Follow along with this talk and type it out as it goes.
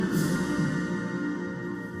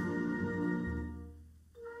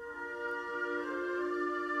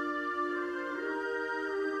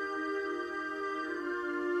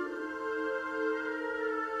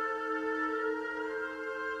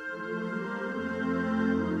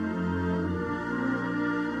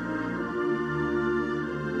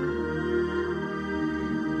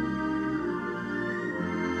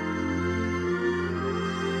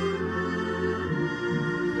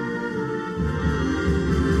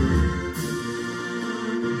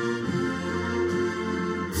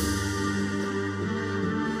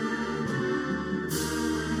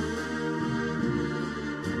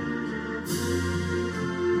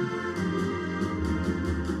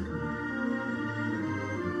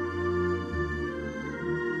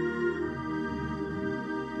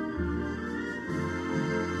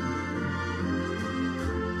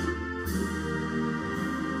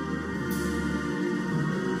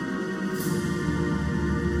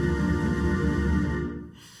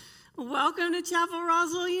Welcome to Chapel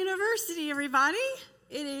Roswell University, everybody.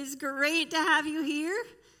 It is great to have you here.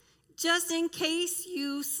 Just in case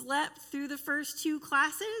you slept through the first two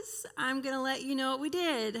classes, I'm going to let you know what we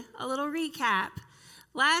did. A little recap.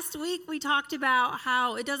 Last week, we talked about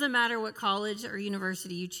how it doesn't matter what college or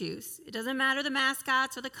university you choose. It doesn't matter the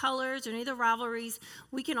mascots or the colors or any of the rivalries.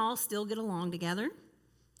 We can all still get along together.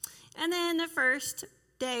 And then the first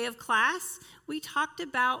day of class, we talked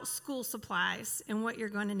about school supplies and what you're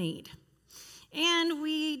going to need. And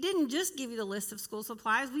we didn't just give you the list of school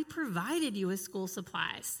supplies, we provided you with school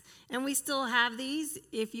supplies. And we still have these.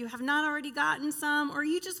 If you have not already gotten some or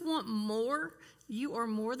you just want more, you are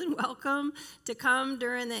more than welcome to come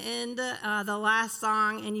during the end, the last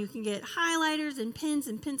song, and you can get highlighters and pens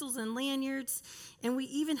and pencils and lanyards. And we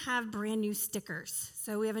even have brand new stickers.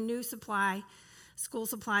 So we have a new school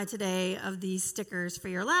supply today of these stickers for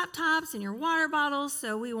your laptops and your water bottles,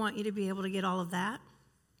 so we want you to be able to get all of that.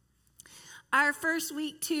 Our first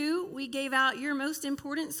week, too, we gave out your most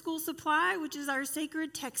important school supply, which is our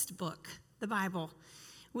sacred textbook, the Bible.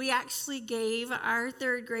 We actually gave our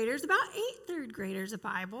third graders, about 8 third graders, a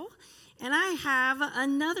Bible, and I have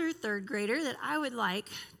another third grader that I would like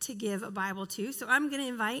to give a Bible to, so I'm going to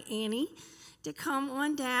invite Annie to come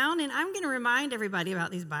on down, and I'm going to remind everybody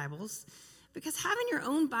about these Bibles. Because having your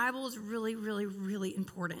own Bible is really, really, really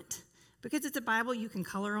important. Because it's a Bible you can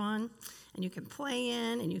color on, and you can play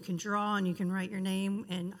in, and you can draw, and you can write your name,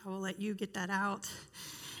 and I will let you get that out.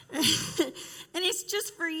 And it's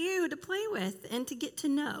just for you to play with and to get to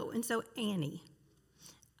know. And so, Annie,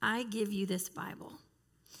 I give you this Bible.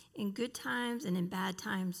 In good times and in bad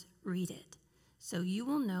times, read it. So you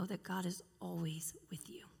will know that God is always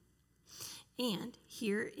with you. And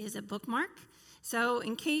here is a bookmark. So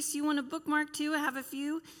in case you want to bookmark too, I have a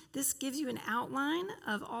few. This gives you an outline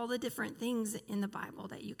of all the different things in the Bible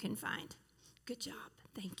that you can find. Good job.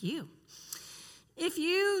 Thank you. If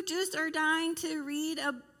you just are dying to read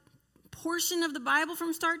a portion of the Bible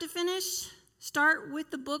from start to finish, start with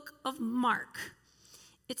the book of Mark.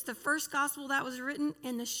 It's the first gospel that was written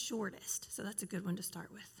and the shortest. So that's a good one to start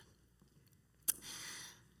with.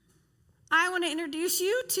 I want to introduce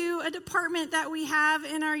you to a department that we have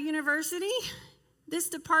in our university. This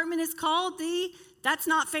department is called the That's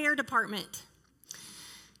Not Fair department.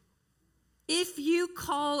 If you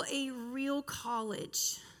call a real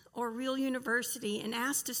college or real university and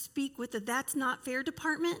ask to speak with the That's Not Fair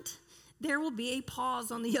department, there will be a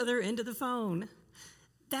pause on the other end of the phone.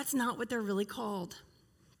 That's not what they're really called.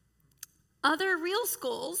 Other real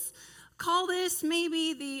schools call this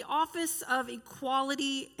maybe the Office of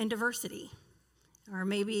Equality and Diversity. Or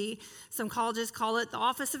maybe some colleges call it the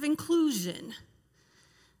Office of Inclusion.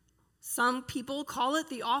 Some people call it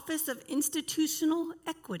the Office of Institutional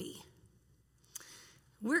Equity.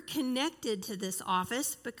 We're connected to this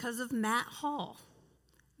office because of Matt Hall.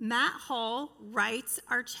 Matt Hall writes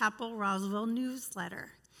our Chapel Roswell newsletter.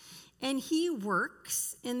 And he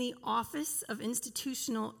works in the Office of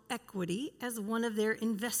Institutional Equity as one of their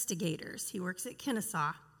investigators. He works at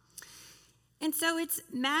Kennesaw. And so it's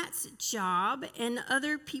Matt's job and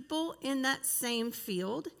other people in that same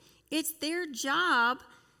field, it's their job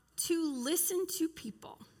to listen to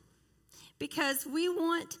people. Because we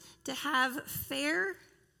want to have fair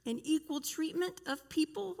and equal treatment of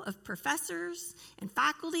people, of professors and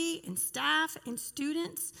faculty and staff and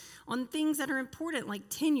students on things that are important like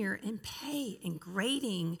tenure and pay and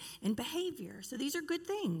grading and behavior. So these are good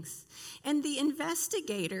things. And the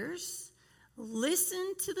investigators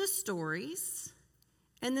listen to the stories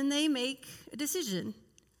and then they make a decision.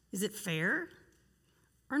 Is it fair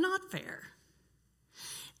or not fair?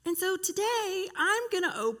 And so today I'm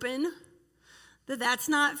going to open the That's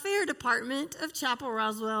Not Fair department of Chapel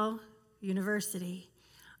Roswell University.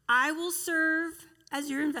 I will serve as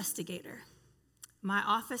your investigator. My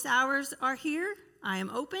office hours are here. I am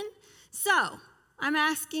open. So I'm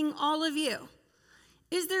asking all of you,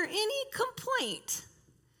 is there any complaint,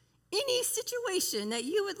 any situation that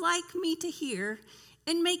you would like me to hear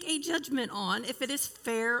and make a judgment on if it is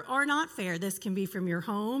fair or not fair? This can be from your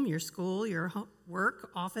home, your school, your work,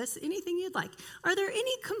 office, anything you'd like. Are there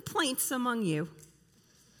any complaints among you?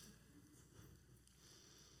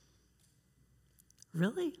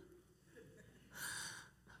 Really?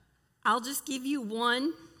 I'll just give you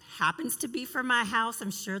one. Happens to be from my house.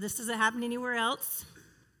 I'm sure this doesn't happen anywhere else.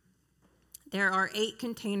 There are 8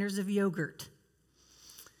 containers of yogurt.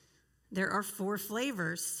 There are 4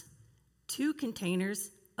 flavors, 2 containers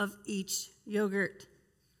of each yogurt.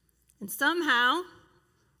 And somehow,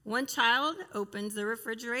 one child opens the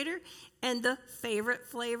refrigerator and the favorite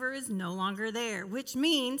flavor is no longer there, which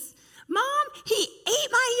means, Mom, he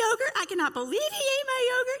ate my yogurt. I cannot believe he ate my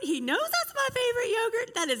yogurt. He knows that's my favorite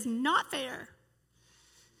yogurt. That is not fair.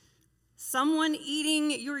 Someone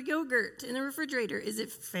eating your yogurt in the refrigerator, is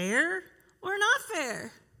it fair or not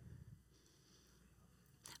fair?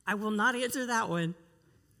 I will not answer that one.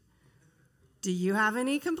 Do you have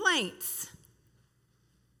any complaints?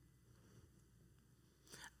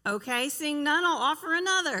 Okay, seeing none, I'll offer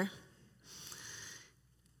another.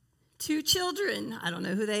 2 children, I don't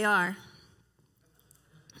know who they are.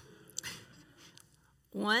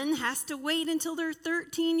 One has to wait until they're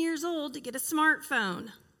 13 years old to get a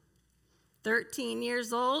smartphone. 13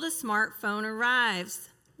 years old, a smartphone arrives.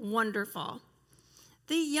 Wonderful.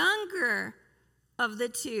 The younger of the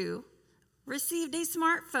 2 received a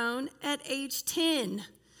smartphone at age 10.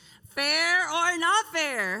 Fair or not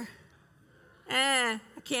fair? I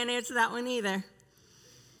can't answer that one either.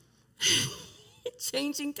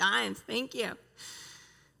 Changing times, thank you.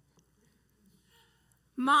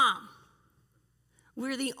 Mom,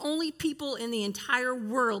 we're the only people in the entire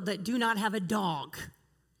world that do not have a dog.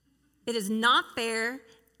 It is not fair.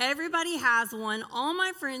 Everybody has one. All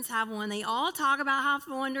my friends have one. They all talk about how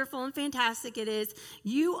wonderful and fantastic it is.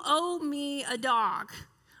 You owe me a dog.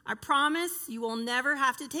 I promise you will never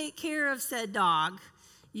have to take care of said dog.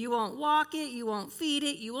 You won't walk it. You won't feed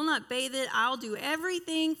it. You will not bathe it. I'll do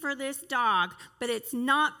everything for this dog, but it's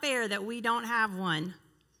not fair that we don't have one.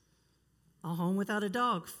 A home without a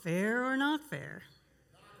dog, fair or not fair?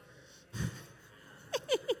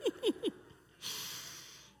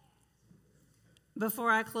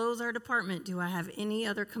 Before I close our department, do I have any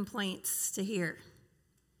other complaints to hear?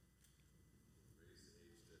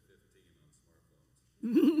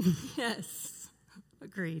 Yes,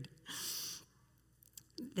 agreed.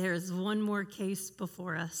 There's one more case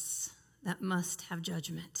before us that must have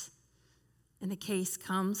judgment. And the case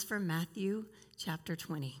comes from Matthew chapter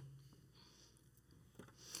 20.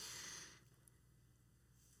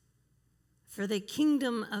 For the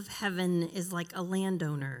kingdom of heaven is like a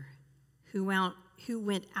landowner who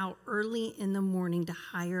went out early in the morning to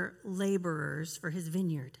hire laborers for his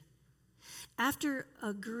vineyard. After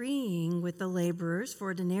agreeing with the laborers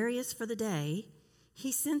for a denarius for the day,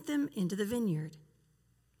 he sent them into the vineyard.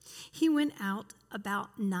 He went out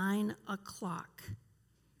about 9 o'clock.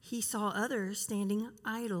 He saw others standing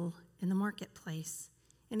idle in the marketplace,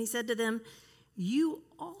 and he said to them, "You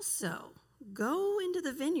also go into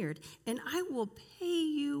the vineyard, and I will pay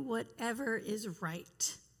you whatever is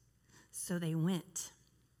right." So they went.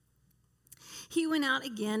 He went out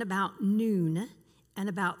again about noon, and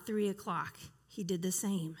about 3 o'clock he did the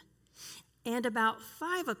same. And about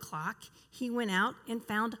 5 o'clock he went out and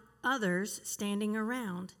found others standing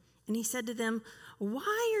around. And he said to them,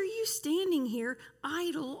 "Why are you standing here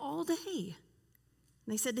idle all day?"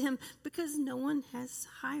 And they said to him, "Because no one has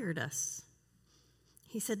hired us."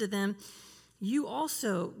 He said to them, "You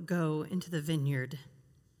also go into the vineyard."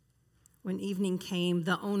 When evening came,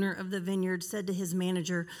 the owner of the vineyard said to his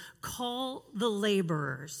manager, "Call the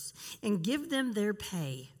laborers and give them their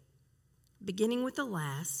pay, beginning with the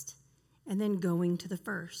last and then going to the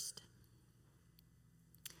first."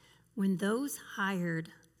 When those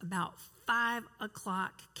hired about 5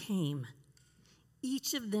 o'clock came,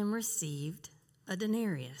 each of them received a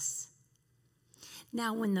denarius.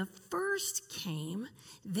 Now, when the first came,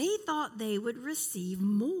 they thought they would receive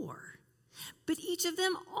more, but each of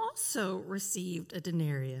them also received a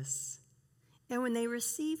denarius. And when they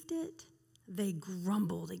received it, they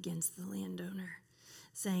grumbled against the landowner,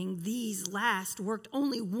 saying, "These last worked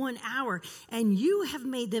only 1 hour, and you have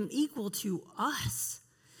made them equal to us,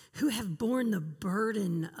 who have borne the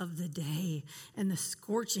burden of the day and the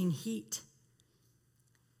scorching heat."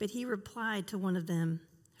 But he replied to one of them,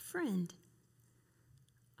 "Friend,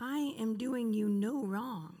 I am doing you no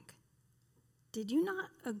wrong. Did you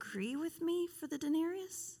not agree with me for the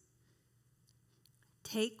denarius?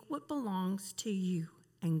 Take what belongs to you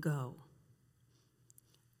and go.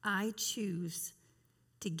 I choose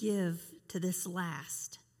to give to this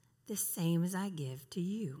last the same as I give to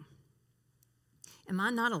you. Am I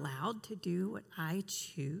not allowed to do what I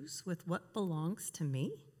choose with what belongs to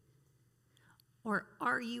me? Or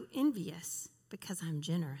are you envious because I'm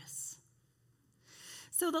generous?"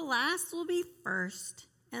 So the last will be first,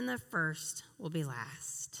 and the first will be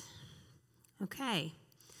last. Okay,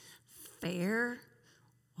 fair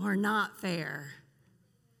or not fair?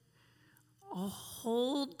 A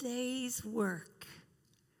whole day's work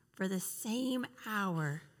for the same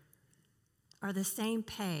hour or the same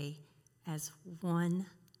pay as 1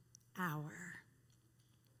 hour.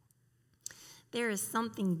 There is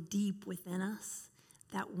something deep within us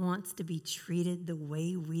that wants to be treated the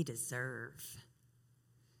way we deserve.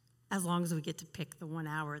 as long as we get to pick the 1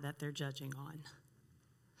 hour that they're judging on.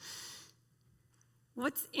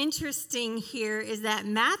 What's interesting here is that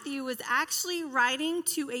Matthew was actually writing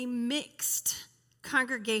to a mixed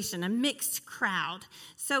congregation, a mixed crowd.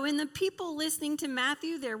 So in the people listening to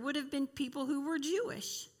Matthew, there would have been people who were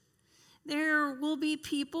Jewish. There will be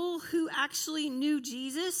people who actually knew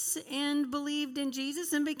Jesus and believed in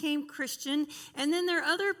Jesus and became Christian. And then there are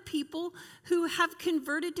other people who have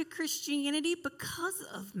converted to Christianity because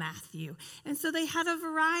of Matthew. And so they had a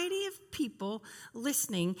variety of people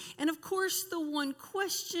listening. And of course, the one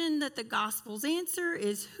question that the Gospels answer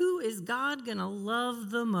is, who is God going to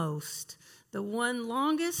love the most? The one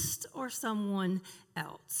longest or someone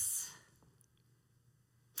else?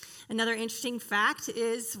 Another interesting fact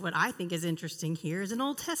is, what I think is interesting here, is an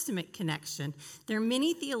Old Testament connection. There are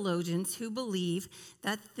many theologians who believe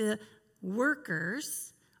that the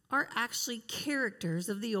workers are actually characters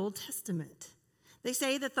of the Old Testament. They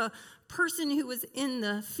say that the person who was in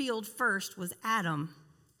the field first was Adam,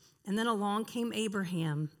 and then along came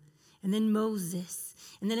Abraham, and then Moses,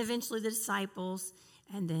 and then eventually the disciples,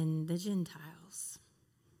 and then the Gentiles.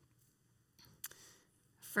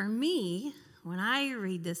 For me, when I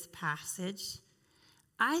read this passage,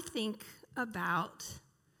 I think about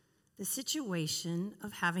the situation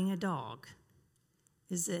of having a dog.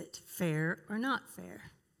 Is it fair or not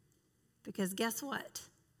fair? Because guess what?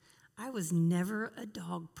 I was never a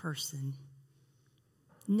dog person.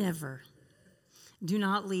 Never. Do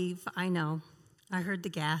not leave. I know. I heard the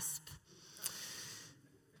gasp.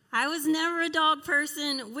 I was never a dog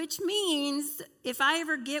person, which means if I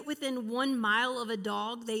ever get within 1 mile of a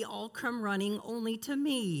dog, they all come running only to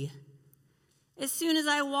me. As soon as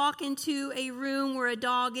I walk into a room where a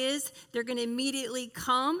dog is, they're going to immediately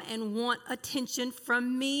come and want attention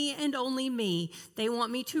from me and only me. They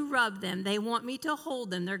want me to rub them. They want me to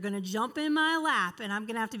hold them. They're going to jump in my lap, and I'm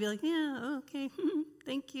going to have to be like, yeah, okay,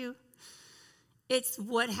 thank you. It's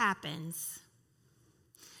what happens.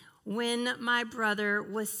 When my brother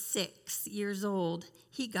was 6 years old,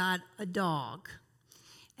 he got a dog.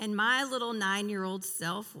 And my little 9-year-old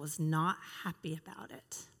self was not happy about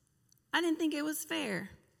it. I didn't think it was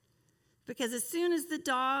fair. Because as soon as the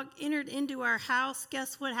dog entered into our house,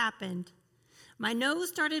 guess what happened? My nose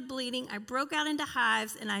started bleeding, I broke out into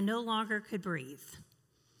hives, and I no longer could breathe.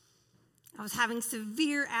 I was having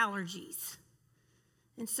severe allergies.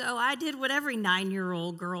 And so I did what every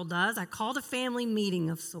 9-year-old girl does. I called a family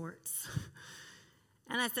meeting of sorts.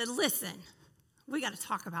 And I said, listen, we got to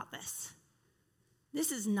talk about this.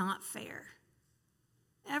 This is not fair.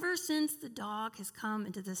 Ever since the dog has come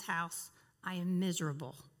into this house, I am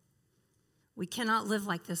miserable. We cannot live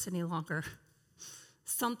like this any longer.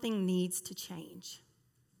 Something needs to change.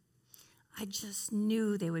 I just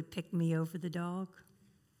knew they would pick me over the dog.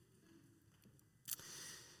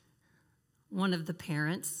 One of the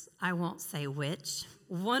parents, I won't say which,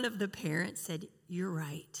 one of the parents said, "You're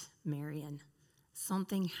right, Marion.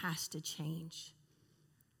 Something has to change."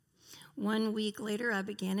 1 week later, I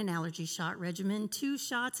began an allergy shot regimen, 2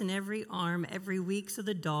 shots in every arm every week so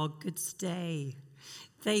the dog could stay.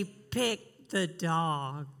 They picked the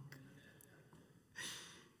dog.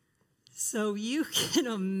 So you can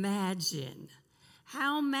imagine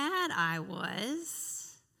how mad I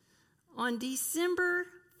was on December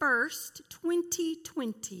 1st,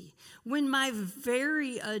 2020, when my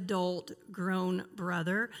very adult grown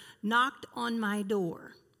brother knocked on my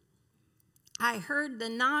door. I heard the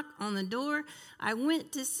knock on the door. I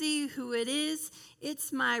went to see who it is.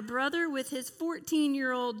 It's my brother with his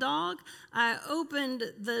 14-year-old dog. I opened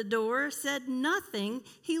the door, said nothing.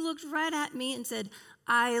 He looked right at me and said,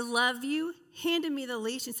 "I love you," handed me the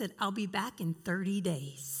leash and said, "I'll be back in 30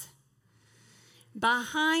 days.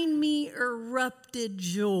 Behind me erupted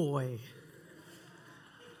joy.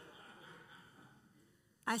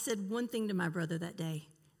 I said one thing to my brother that day: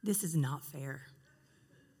 this is not fair.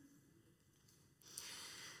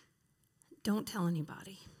 Don't tell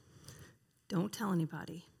anybody. Don't tell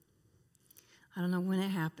anybody. I don't know when it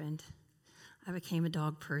happened. I became a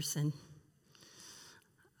dog person.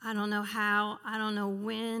 I don't know how. I don't know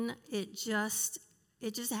when. It just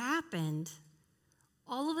happened.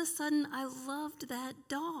 All of a sudden, I loved that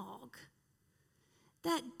dog.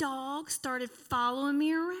 That dog started following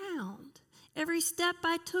me around. Every step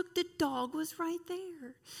I took, the dog was right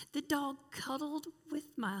there. The dog cuddled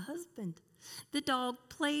with my husband. The dog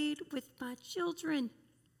played with my children.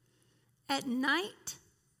 At night,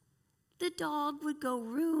 the dog would go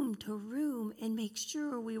room to room and make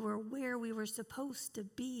sure we were where we were supposed to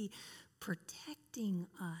be, protecting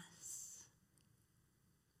us.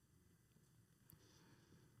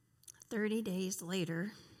 30 days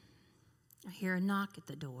later, I hear a knock at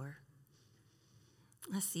the door.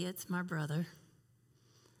 I see it's my brother.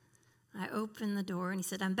 I opened the door, and he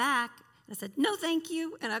said, "I'm back." I said, "No, thank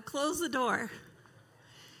you," and I closed the door.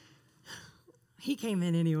 He came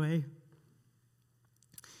in anyway.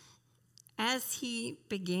 As he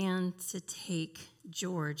began to take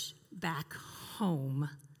George back home,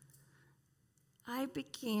 I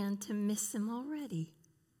began to miss him already.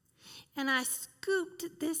 And I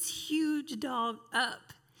scooped this huge dog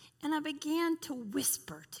up, and I began to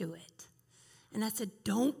whisper to it. And I said,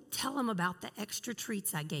 "Don't tell him about the extra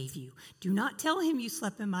treats I gave you. Do not tell him you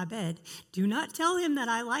slept in my bed. Do not tell him that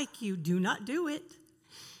I like you. Do not do it."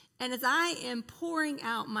 And as I am pouring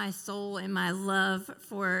out my soul and my love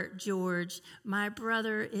for George, my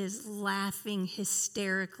brother is laughing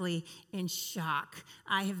hysterically in shock.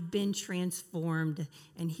 I have been transformed,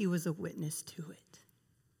 and he was a witness to it.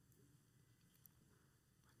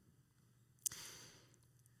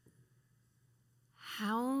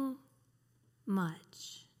 How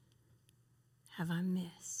much have I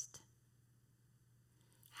missed?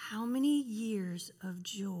 How many years of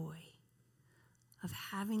joy of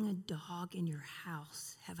having a dog in your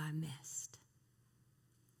house have I missed?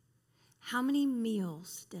 How many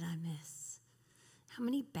meals did I miss? How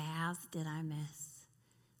many baths did I miss?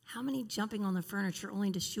 How many jumping on the furniture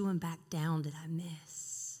only to shoo him back down did I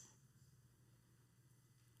miss?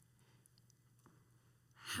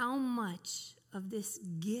 How much of this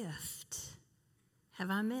gift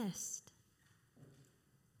have I missed?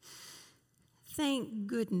 Thank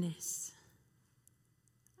goodness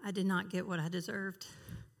I did not get what I deserved.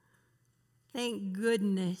 Thank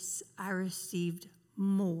goodness I received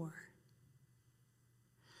more.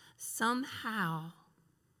 Somehow,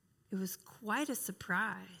 it was quite a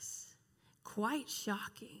surprise, quite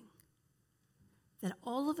shocking, that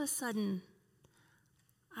all of a sudden,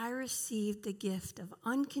 I received the gift of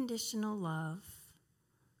unconditional love,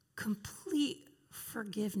 complete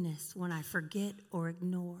forgiveness when I forget or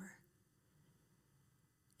ignore,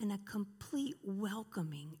 and a complete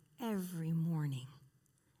welcoming every morning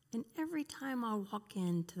and every time I walk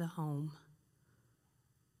into the home.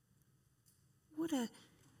 What a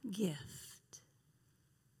gift.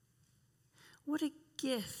 What a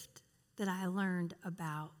gift that I learned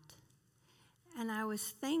about. And I was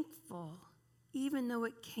thankful even though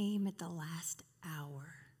it came at the last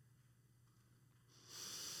hour.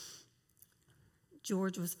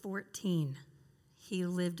 George was 14. He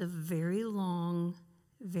lived a very long,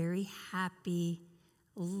 very happy,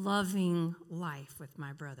 loving life with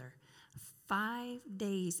my brother. 5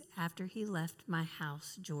 days after he left my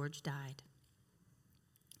house, George died.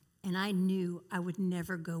 And I knew I would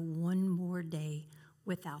never go one more day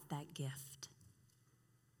without that gift.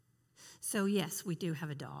 So yes, we do have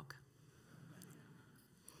a dog.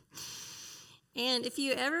 And if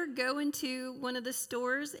you ever go into one of the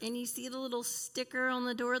stores and you see the little sticker on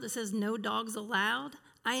the door that says "No dogs allowed,"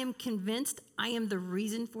 I am convinced I am the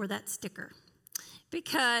reason for that sticker.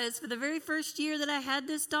 Because for the very first year that I had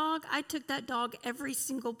this dog, I took that dog every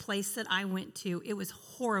single place that I went to. It was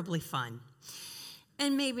horribly fun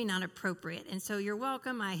and maybe not appropriate. And so you're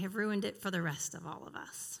welcome. I have ruined it for the rest of all of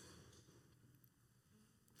us.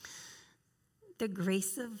 The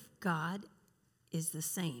grace of God is the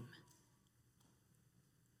same.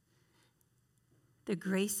 The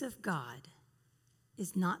grace of God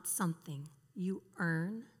is not something you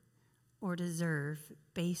earn or deserve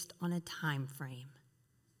based on a time frame.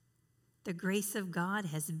 The grace of God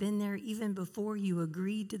has been there even before you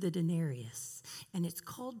agreed to the denarius, and it's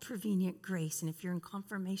called prevenient grace. And if you're in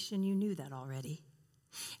confirmation, you knew that already.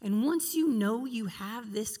 And once you know you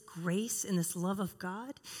have this grace and this love of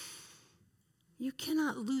God, you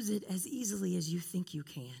cannot lose it as easily as you think you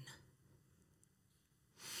can.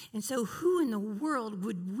 And so who in the world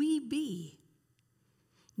would we be,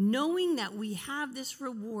 knowing that we have this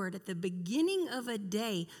reward at the beginning of a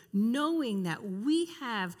day, knowing that we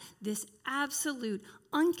have this absolute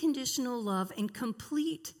unconditional love and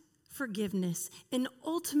complete forgiveness, an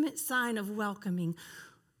ultimate sign of welcoming?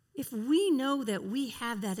 If we know that we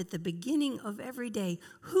have that at the beginning of every day,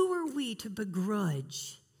 who are we to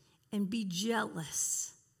begrudge and be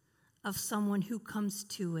jealous of someone who comes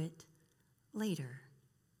to it later?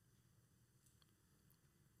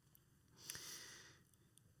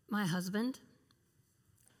 My husband,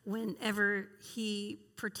 whenever he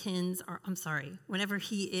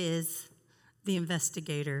is the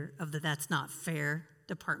investigator of the "That's Not Fair"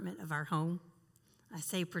 department of our home, I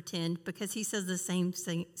say pretend because he says the same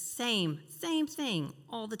thing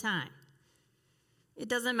all the time. It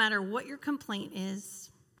doesn't matter what your complaint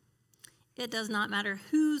is. It does not matter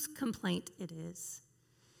whose complaint it is.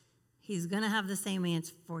 He's going to have the same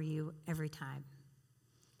answer for you every time.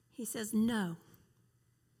 He says, "No,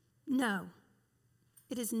 No,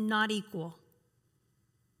 it is not equal,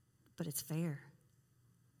 but it's fair.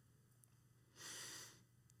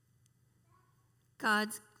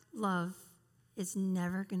 God's love is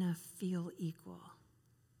never going to feel equal,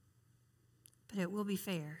 but it will be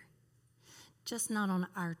fair, just not on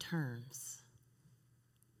our terms.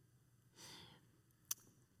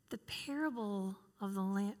 The parable of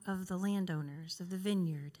the landowners, of the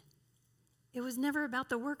vineyard, it was never about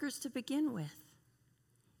the workers to begin with.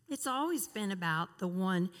 It's always been about the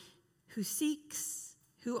one who seeks,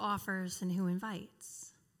 who offers, and who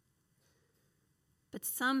invites. But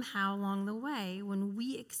somehow along the way, when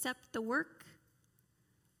we accept the work,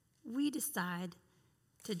 we decide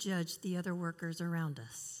to judge the other workers around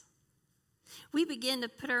us. We begin to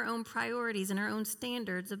put our own priorities and our own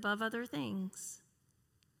standards above other things.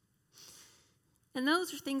 And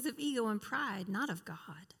those are things of ego and pride, not of God.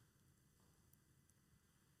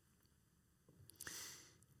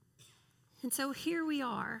 And so here we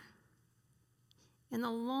are in the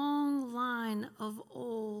long line of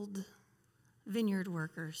old vineyard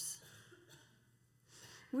workers.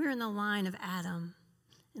 We're in the line of Adam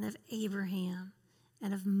and of Abraham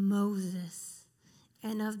and of Moses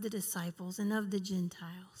and of the disciples and of the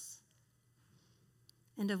Gentiles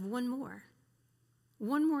and of one more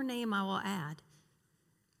name I will add,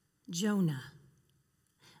 Jonah.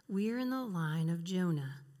 We're in the line of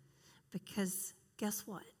Jonah because guess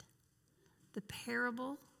what? The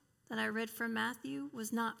parable that I read from Matthew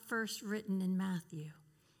was not first written in Matthew.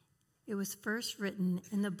 It was first written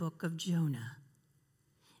in the book of Jonah.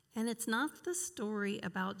 And it's not the story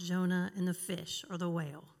about Jonah and the fish or the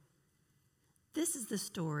whale. This is the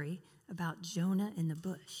story about Jonah in the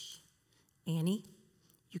bush. Annie,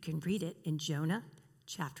 you can read it in Jonah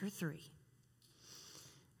chapter 3.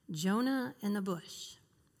 Jonah and the bush.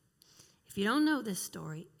 If you don't know this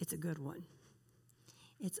story, it's a good one.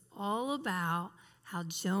 It's all about how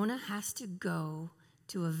Jonah has to go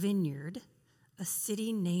to a vineyard, a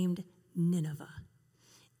city named Nineveh,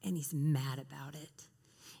 and he's mad about it.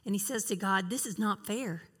 And he says to God, this is not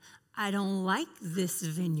fair. I don't like this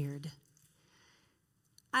vineyard.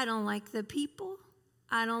 I don't like the people.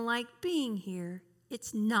 I don't like being here.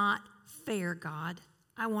 It's not fair, God.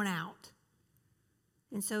 I want out.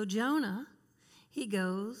 And so Jonah, he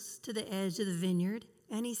goes to the edge of the vineyard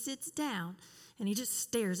and he sits down and he just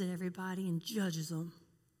stares at everybody and judges them.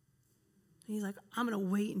 And he's like, I'm going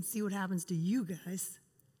to wait and see what happens to you guys.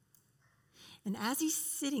 And as he's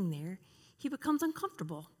sitting there, he becomes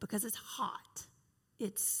uncomfortable because it's hot.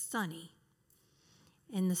 It's sunny.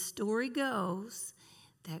 And the story goes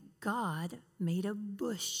that God made a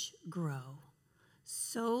bush grow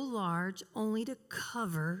so large only to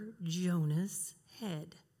cover Jonah's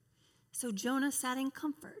head. So Jonah sat in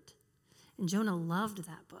comfort, and Jonah loved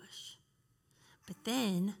that bush. But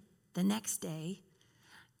then, the next day,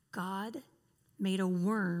 God made a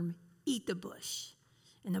worm eat the bush,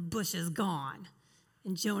 and the bush is gone.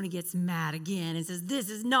 And Jonah gets mad again and says, this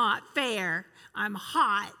is not fair. I'm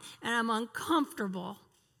hot, and I'm uncomfortable.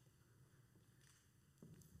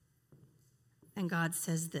 And God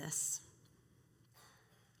says this,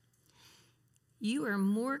 you are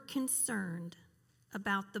more concerned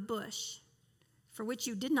about the bush for which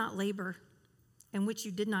you did not labor and which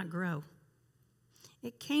you did not grow.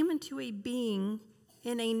 It came into a being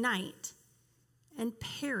in a night and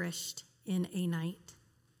perished in a night.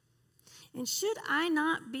 And should I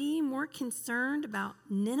not be more concerned about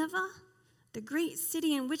Nineveh, the great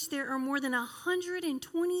city in which there are more than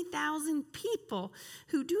 120,000 people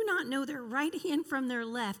who do not know their right hand from their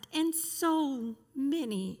left, and so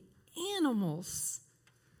many animals?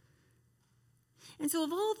 And so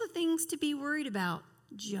of all the things to be worried about,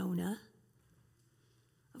 Jonah,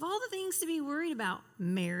 of all the things to be worried about,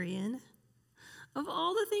 Marion, of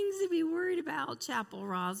all the things to be worried about, Chapel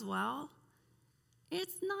Roswell,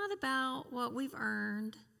 it's not about what we've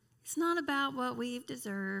earned. It's not about what we've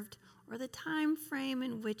deserved or the time frame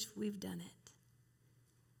in which we've done it.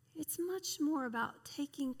 It's much more about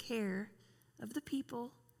taking care of the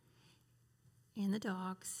people and the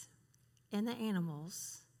dogs and the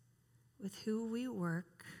animals with who we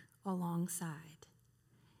work alongside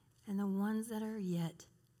and the ones that are yet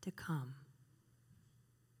to come.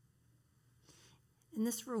 And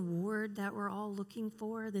this reward that we're all looking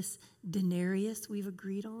for, this denarius we've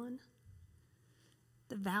agreed on,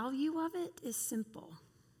 the value of it is simple.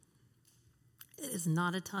 It is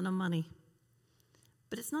not a ton of money,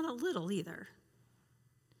 but it's not a little either.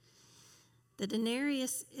 The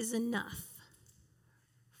denarius is enough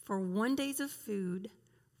for 1 day of food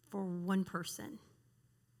for one person.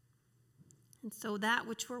 And so that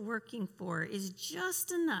which we're working for is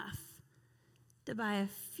just enough to buy a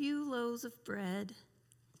few loaves of bread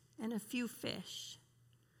and a few fish,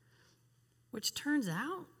 which turns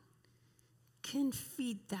out can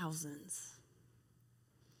feed thousands.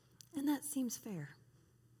 And that seems fair.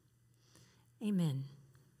 Amen.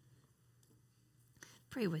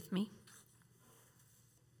 Pray with me.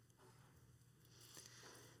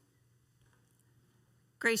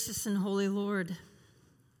 Gracious and holy Lord,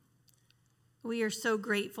 we are so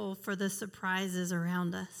grateful for the surprises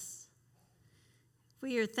around us.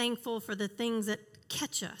 We are thankful for the things that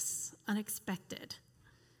catch us unexpected.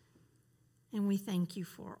 And we thank you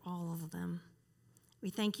for all of them.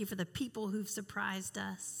 We thank you for the people who've surprised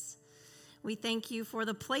us. We thank you for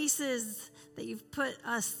the places that you've put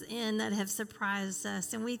us in that have surprised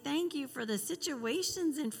us. And we thank you for the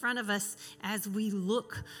situations in front of us as we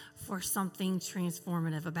look for something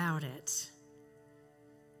transformative about it.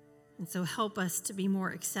 And so help us to be more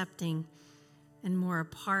accepting and more a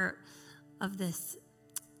part of this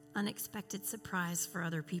unexpected surprise for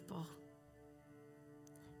other people.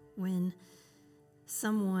 When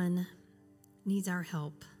someone needs our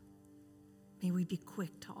help, may we be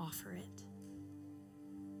quick to offer it.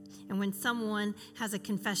 And when someone has a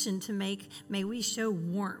confession to make, may we show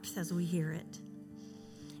warmth as we hear it.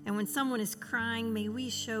 And when someone is crying, may we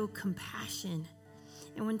show compassion.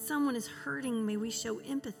 And when someone is hurting, may we show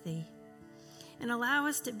empathy. And allow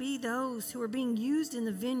us to be those who are being used in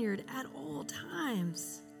the vineyard at all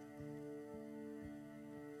times.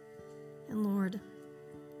 And Lord,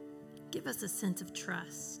 give us a sense of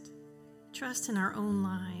trust in our own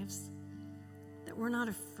lives, that we're not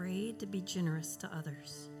afraid to be generous to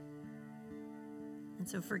others. And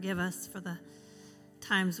so forgive us for the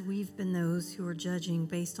times we've been those who are judging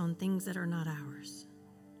based on things that are not ours.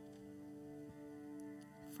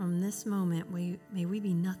 From this moment, may we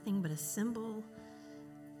be nothing but a symbol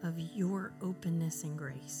of your openness and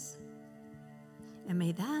grace. And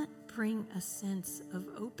may that bring a sense of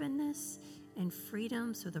openness and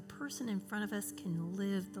freedom so the person in front of us can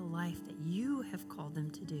live the life that you have called them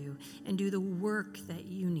to do and do the work that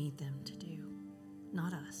you need them to do,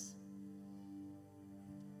 not us.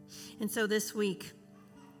 And so this week,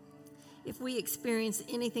 if we experience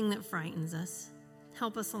anything that frightens us,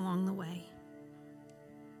 help us along the way.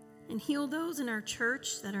 And heal those in our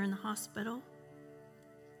church that are in the hospital.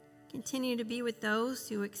 Continue to be with those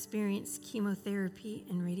who experience chemotherapy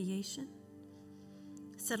and radiation.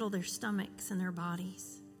 Settle their stomachs and their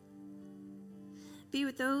bodies. Be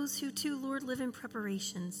with those who, too, Lord, live in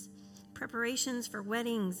preparations for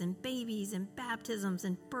weddings and babies and baptisms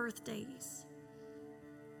and birthdays.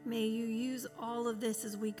 May you use all of this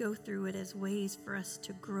as we go through it as ways for us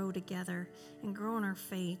to grow together and grow in our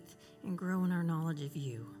faith and grow in our knowledge of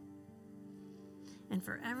you. And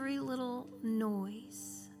for every little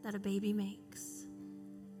noise that a baby makes,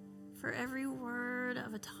 for every word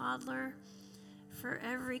of a toddler, for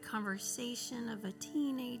every conversation of a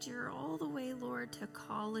teenager, all the way, Lord, to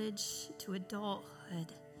college, to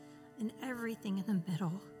adulthood, and everything in the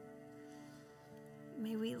middle,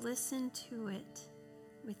 may we listen to it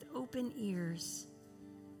with open ears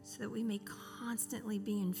so that we may constantly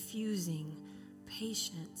be infusing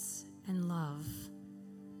patience and love,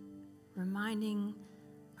 reminding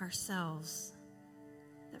ourselves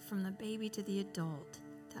that from the baby to the adult,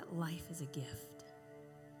 that life is a gift.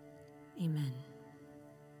 Amen.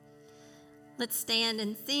 Let's stand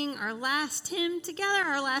and sing our last hymn together,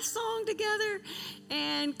 our last song together,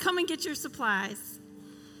 and come and get your supplies.